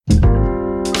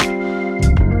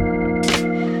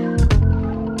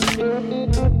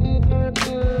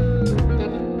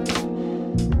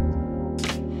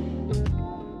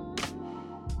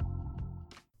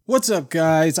What's up,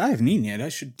 guys? I haven't eaten yet. I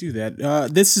should do that.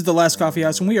 This is The Last Coffee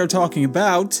House, and we are talking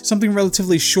about something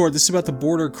relatively short. This is about the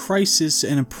border crisis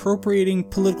and appropriating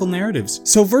political narratives.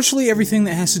 So virtually everything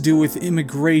that has to do with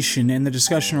immigration and the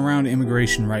discussion around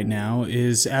immigration right now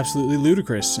is absolutely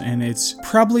ludicrous, and it's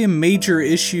probably a major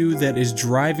issue that is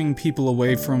driving people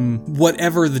away from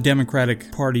whatever the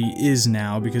Democratic Party is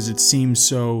now, because it seems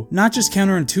so not just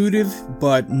counterintuitive,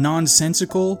 but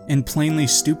nonsensical and plainly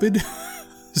stupid.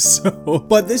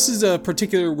 But this is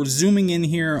we're zooming in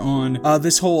here on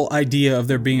this whole idea of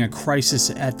there being a crisis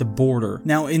at the border.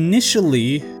 Now,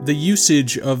 initially, the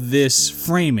usage of this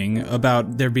framing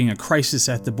about there being a crisis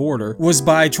at the border was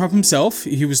by Trump himself.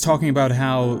 He was talking about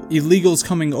how illegals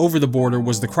coming over the border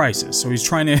was the crisis. So he's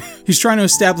trying to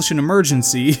establish an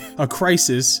emergency, a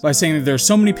crisis, by saying that there are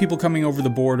so many people coming over the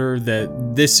border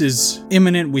that this is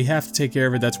imminent, we have to take care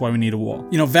of it, that's why we need a wall.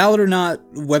 You know, valid or not,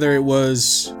 whether it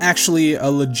was actually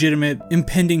a legitimate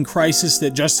impending crisis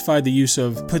that justified the use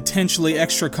of potentially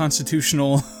extra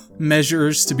constitutional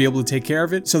measures to be able to take care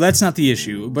of it. So that's not the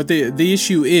issue. But the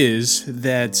issue is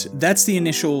that that's the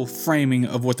initial framing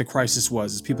of what the crisis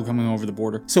was, is people coming over the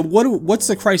border. So what's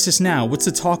the crisis now? What's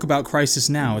the talk about crisis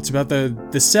now? It's about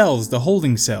the cells, the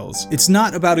holding cells. It's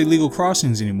not about illegal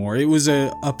crossings anymore. It was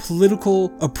a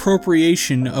political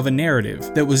appropriation of a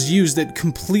narrative that was used that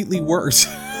completely worked.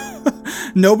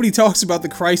 Nobody talks about the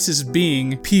crisis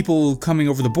being people coming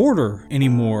over the border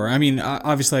anymore. I mean,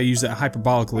 obviously I use that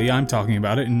hyperbolically. I'm talking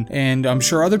about it, and I'm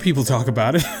sure other people talk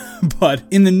about it. But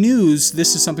in the news,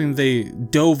 this is something that they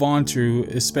dove onto,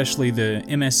 especially the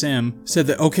MSM, said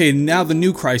that, okay, now the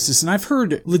new crisis, and I've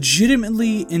heard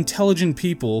legitimately intelligent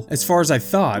people, as far as I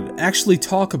thought, actually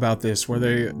talk about this,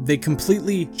 where they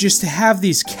completely just have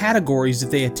these categories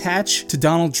that they attach to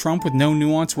Donald Trump with no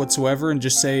nuance whatsoever, and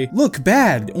just say, look,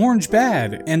 bad, orange bad.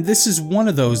 And this is one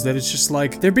of those that it's just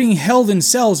like, they're being held in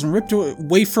cells and ripped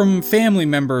away from family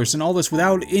members and all this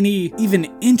without any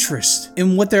even interest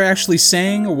in what they're actually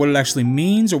saying, or what it actually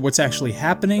means, or what's actually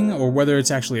happening, or whether it's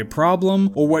actually a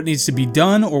problem, or what needs to be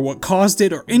done, or what caused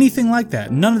it, or anything like that.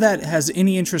 None of that has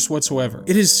any interest whatsoever.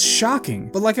 It is shocking.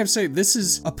 But like I've said, this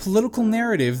is a political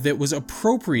narrative that was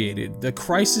appropriated. The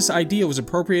crisis idea was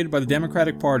appropriated by the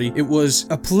Democratic Party. It was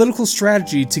a political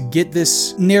strategy to get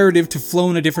this narrative to flow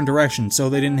in a different direction, so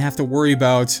they didn't have to worry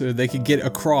about, they could get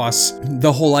across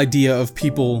the whole idea of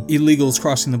illegals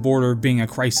crossing the border being a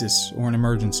crisis or an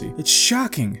emergency. It's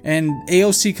shocking. And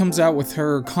AOC comes out with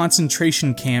her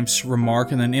concentration camps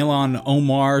remark, and then Ilhan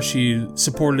Omar, she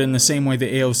supported it in the same way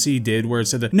that AOC did, where it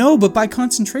said that, no, but by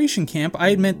concentration camp,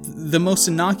 I meant the most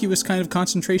innocuous kind of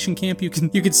concentration camp you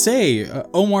could say.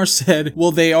 Omar said,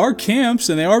 well, they are camps,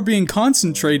 and they are being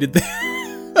concentrated there.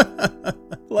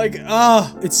 Like,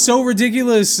 it's so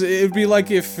ridiculous. It'd be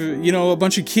like if, a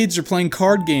bunch of kids are playing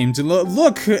card games and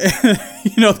look,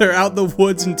 they're out in the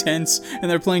woods and tents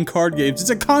and they're playing card games. It's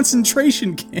a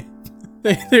concentration camp.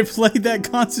 They played that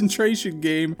concentration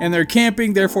game and they're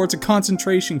camping, therefore it's a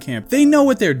concentration camp. They know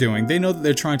what they're doing. They know that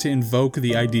they're trying to invoke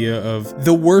the idea of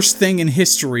the worst thing in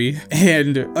history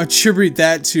and attribute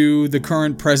that to the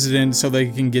current president so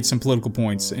they can get some political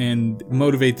points and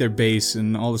motivate their base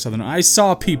and all this other. I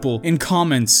saw people in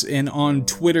comments and on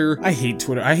Twitter. I hate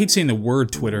Twitter. I hate saying the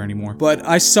word Twitter anymore. But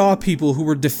I saw people who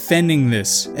were defending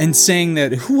this and saying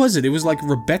that, who was it? It was like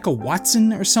Rebecca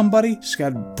Watson or somebody. She's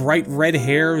got bright red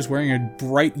hair, was wearing a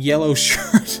bright yellow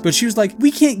shirt, but she was like, we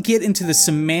can't get into the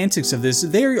semantics of this.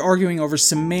 They're arguing over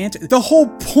semantics. The whole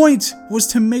point was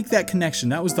to make that connection.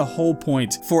 That was the whole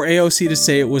point for AOC to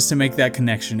say it was to make that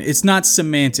connection. It's not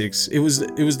semantics. It was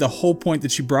the whole point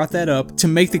that she brought that up to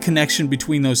make the connection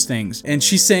between those things. And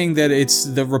she's saying that it's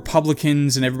the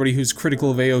Republicans and everybody who's critical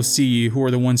of AOC who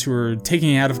are the ones who are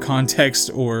taking it out of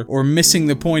context or missing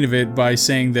the point of it by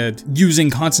saying that using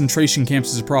concentration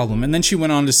camps is a problem. And then she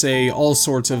went on to say all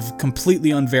sorts of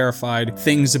completely unverified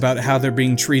things about how they're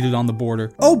being treated on the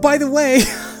border. Oh, by the way,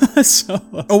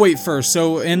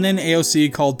 and then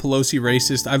AOC called Pelosi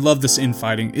racist. I love this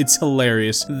infighting. It's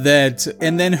hilarious.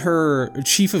 And then her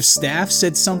chief of staff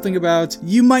said something about,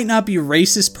 you might not be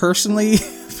racist personally,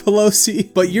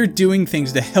 Pelosi, but you're doing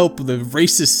things to help the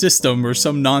racist system or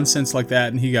some nonsense like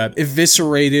that, and he got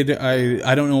eviscerated.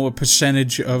 I don't know what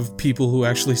percentage of people who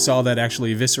actually saw that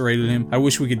actually eviscerated him. I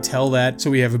wish we could tell that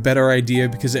so we have a better idea,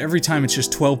 because every time it's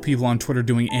just 12 people on Twitter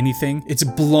doing anything, it's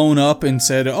blown up and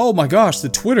said, oh my gosh, the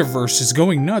Twitterverse is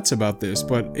going nuts about this.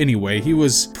 But anyway, he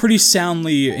was pretty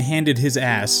soundly handed his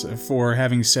ass for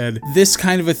having said this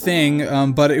kind of a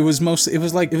thing, but it was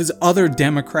other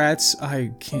Democrats,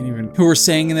 who were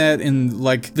saying that in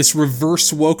like this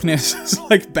reverse wokeness,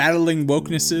 like battling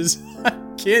wokenesses.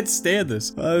 can't stand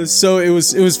this. So it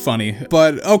was funny.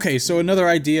 But okay, so another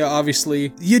idea,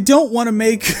 obviously, you don't want to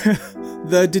make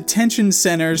the detention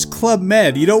centers Club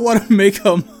Med. You don't want to make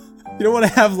them. You don't want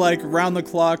to have like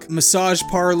round-the-clock massage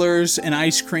parlors and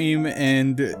ice cream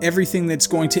and everything that's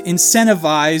going to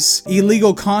incentivize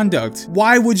illegal conduct.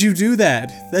 Why would you do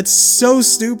that? That's so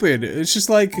stupid. It's just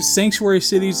like sanctuary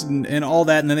cities and all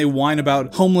that, and then they whine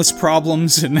about homeless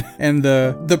problems and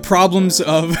the problems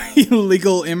of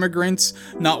illegal immigrants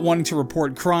not wanting to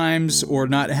report crimes or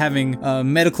not having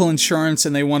medical insurance,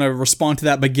 and they want to respond to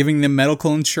that by giving them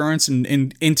medical insurance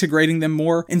and integrating them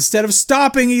more instead of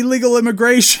stopping illegal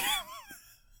immigration.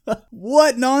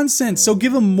 What nonsense. So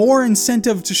give them more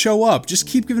incentive to show up. Just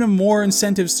keep giving them more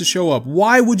incentives to show up.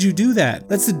 Why would you do that?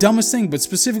 That's the dumbest thing. But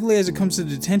specifically as it comes to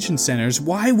detention centers,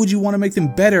 why would you want to make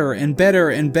them better and better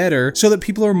and better so that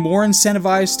people are more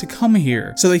incentivized to come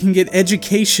here, so they can get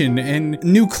education and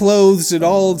new clothes and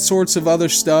all sorts of other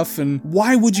stuff? And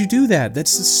why would you do that?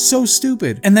 That's so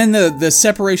stupid. And then the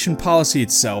separation policy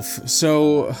itself.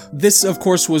 So this, of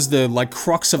course, was the like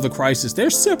crux of the crisis. They're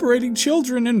separating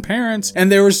children and parents.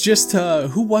 And there was just,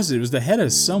 who was it? It was the head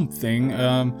of something,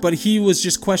 but he was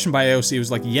just questioned by AOC. It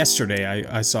was like yesterday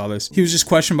I saw this. He was just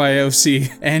questioned by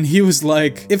AOC, and he was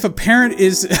like, if a parent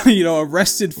is,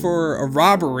 arrested for a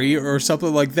robbery or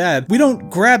something like that, we don't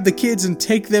grab the kids and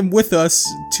take them with us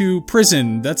to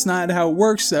prison. That's not how it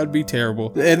works. That would be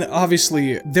terrible. And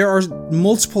obviously, there are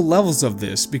multiple levels of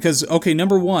this, because, okay,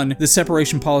 number one, the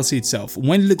separation policy itself.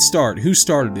 When did it start? Who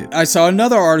started it? I saw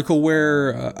another article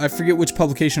where, I forget which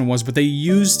publication it was, but they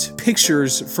used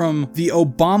pictures from the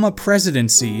Obama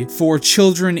presidency for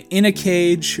children in a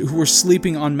cage who were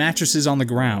sleeping on mattresses on the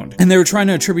ground. And they were trying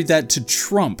to attribute that to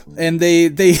Trump. And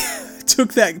they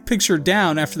took that picture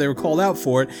down after they were called out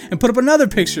for it and put up another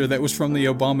picture that was from the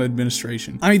Obama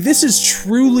administration. I mean, this is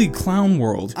truly clown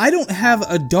world. I don't have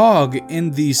a dog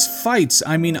in these fights.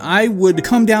 I mean, I would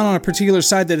come down on a particular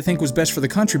side that I think was best for the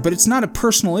country, but it's not a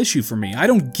personal issue for me. I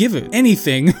don't give it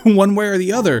anything one way or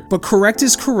the other. But correct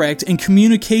is correct, and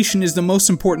communication is the most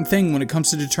important thing when it comes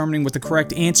to determining what the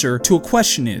correct answer to a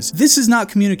question is. This is not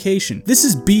communication. This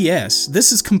is BS.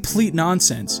 This is complete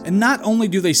nonsense. And not only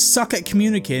do they suck at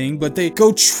communicating, but they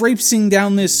go traipsing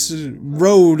down this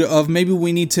road of maybe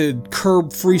we need to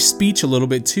curb free speech a little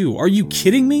bit too. Are you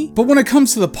kidding me? But when it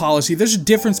comes to the policy, there's a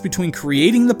difference between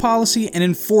creating the policy and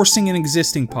enforcing an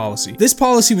existing policy. This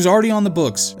policy was already on the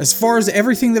books. As far as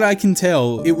everything that I can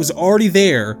tell, it was already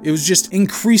there. It was just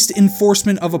increased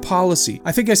enforcement of a policy.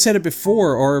 I think I said it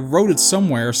before or wrote it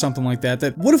somewhere or something like that,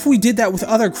 that what if we did that with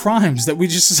other crimes, that we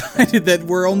just decided that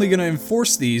we're only going to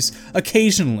enforce these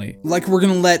occasionally? Like we're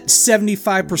going to let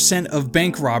 75% of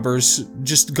bank robbers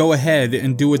just go ahead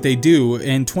and do what they do,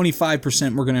 and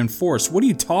 25% we're going to enforce. What are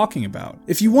you talking about?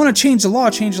 If you want to change the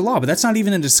law, but that's not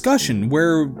even a discussion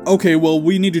where, okay, well,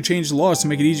 we need to change the laws to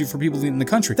make it easier for people to get in the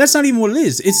country. That's not even what it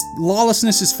is. It's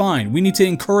lawlessness is fine. We need to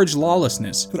encourage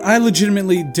lawlessness. But I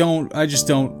legitimately I just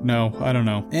don't know. I don't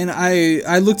know. And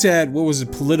I looked at, what was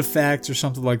it, PolitiFact or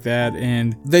something like that,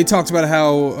 and they talked about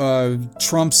how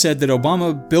Trump said that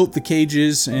Obama built the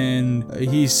cages, and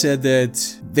he said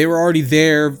that they were already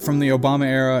there from the Obama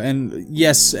era. And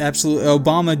yes, absolutely,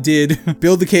 Obama did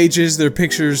build the cages. There are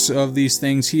pictures of these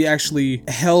things. He actually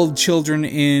held children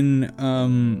in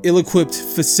ill-equipped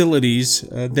facilities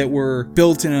that were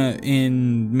built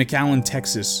in McAllen,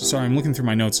 Texas. Sorry, I'm looking through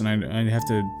my notes and I have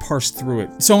to parse through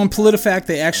it. So on PolitiFact,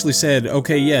 they actually said,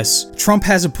 okay, yes, Trump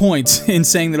has a point in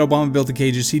saying that Obama built the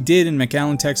cages. He did in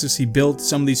McAllen, Texas. He built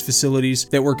some of these facilities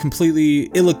that were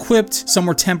completely ill-equipped. Some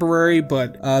were temporary,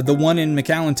 but the one in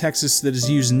McAllen, Texas that is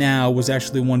used now was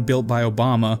actually one built by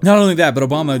Obama. Not only that, but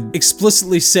Obama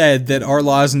explicitly said that our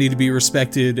laws need to be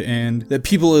respected and that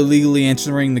people illegally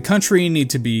entering the country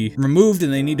need to be removed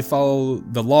and they need to follow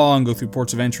the law and go through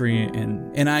ports of entry.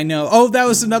 And I know, that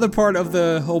was another part of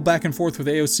the whole back and forth with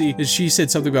AOC, is she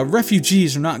said something about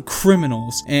refugees are not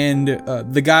criminals, and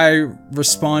the guy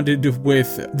responded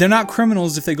with, they're not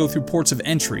criminals if they go through ports of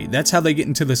entry. That's how they get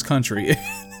into this country.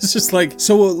 It's just like,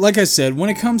 so like I said, when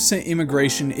it comes to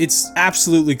immigration, it's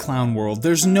absolutely clown world.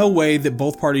 There's no way that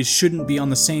both parties shouldn't be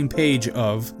on the same page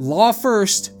of law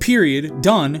first, period,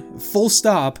 done, full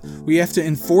stop. We have to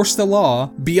enforce the law.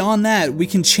 Beyond that, we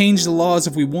can change the laws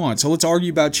if we want. So let's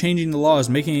argue about changing the laws,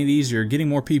 making it easier, getting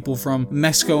more people from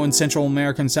Mexico and Central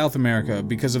America and South America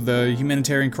because of the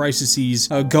humanitarian crises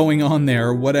going on there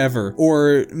or whatever.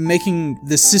 Or making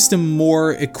the system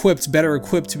more equipped, better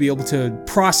equipped to be able to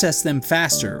process them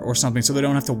faster or something so they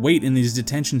don't have to wait in these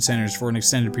detention centers for an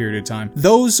extended period of time.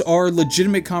 Those are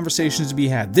legitimate conversations to be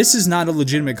had. This is not a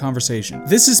legitimate conversation.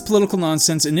 This is political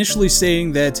nonsense. initially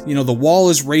saying that, the wall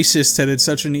is racist, that it's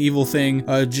such an evil thing,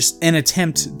 just an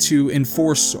attempt to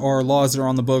enforce our laws that are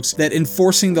on the books, that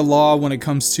enforcing the law when it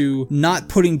comes to not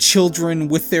putting children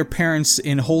with their parents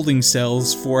in holding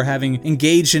cells for having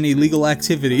engaged in illegal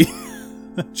activity.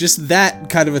 Just that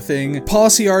kind of a thing.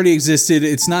 Policy already existed.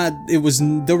 There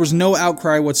was no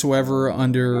outcry whatsoever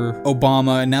under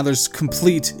Obama, and now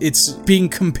it's being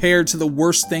compared to the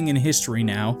worst thing in history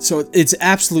now. So it's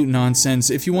absolute nonsense.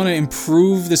 If you want to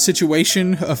improve the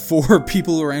situation for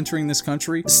people who are entering this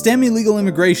country, stem illegal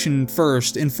immigration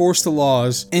first, enforce the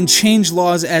laws, and change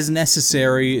laws as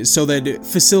necessary so that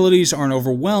facilities aren't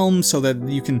overwhelmed, so that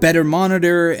you can better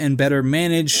monitor and better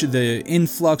manage the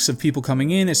influx of people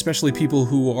coming in, especially people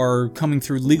who are coming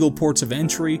through legal ports of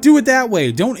entry. Do it that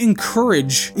way. Don't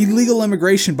encourage illegal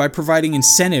immigration by providing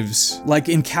incentives, like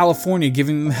in California,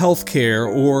 giving them health care,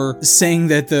 or saying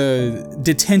that the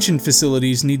detention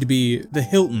facilities need to be the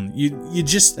Hilton.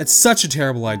 That's such a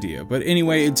terrible idea. But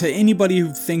anyway, to anybody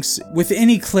who thinks with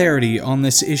any clarity on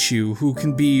this issue, who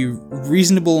can be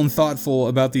reasonable and thoughtful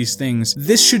about these things,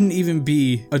 this shouldn't even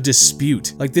be a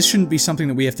dispute. Like, this shouldn't be something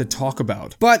that we have to talk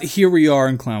about. But here we are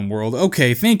in Clown World.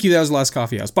 Okay, thank you. That was the last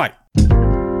Coffee House. Bye.